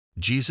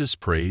Jesus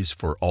prays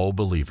for all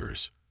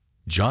believers.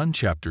 John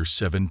chapter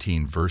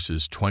 17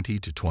 verses 20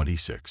 to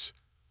 26.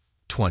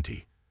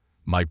 20.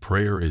 My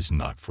prayer is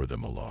not for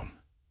them alone.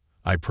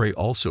 I pray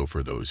also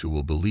for those who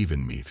will believe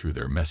in me through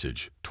their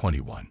message.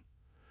 21.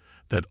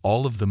 That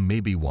all of them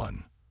may be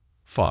one.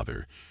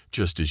 Father,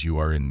 just as you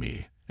are in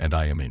me, and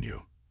I am in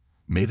you,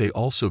 may they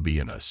also be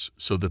in us,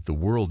 so that the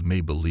world may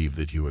believe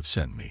that you have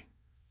sent me.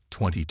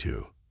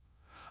 22.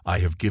 I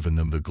have given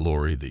them the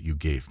glory that you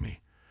gave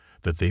me,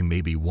 that they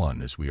may be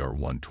one as we are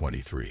one.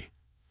 23.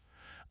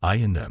 I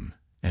in them,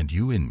 and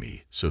you in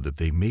me, so that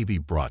they may be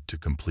brought to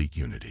complete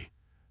unity.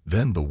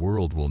 Then the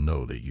world will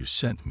know that you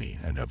sent me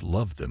and have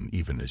loved them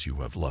even as you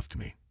have loved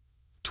me.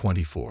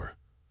 24.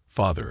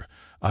 Father,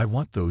 I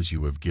want those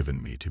you have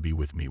given me to be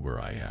with me where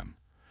I am,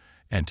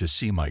 and to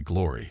see my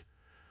glory,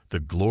 the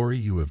glory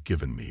you have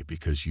given me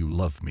because you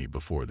loved me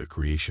before the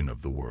creation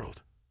of the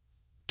world.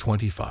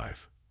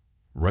 25.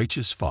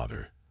 Righteous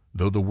Father,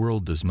 though the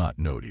world does not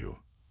know you,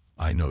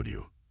 I know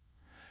you,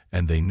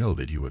 and they know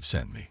that you have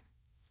sent me.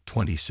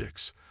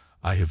 26.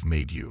 I have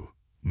made you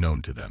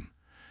known to them,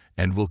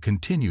 and will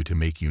continue to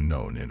make you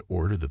known in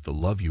order that the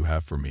love you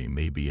have for me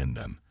may be in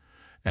them,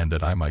 and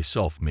that I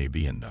myself may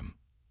be in them.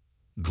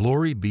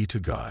 Glory be to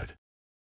God,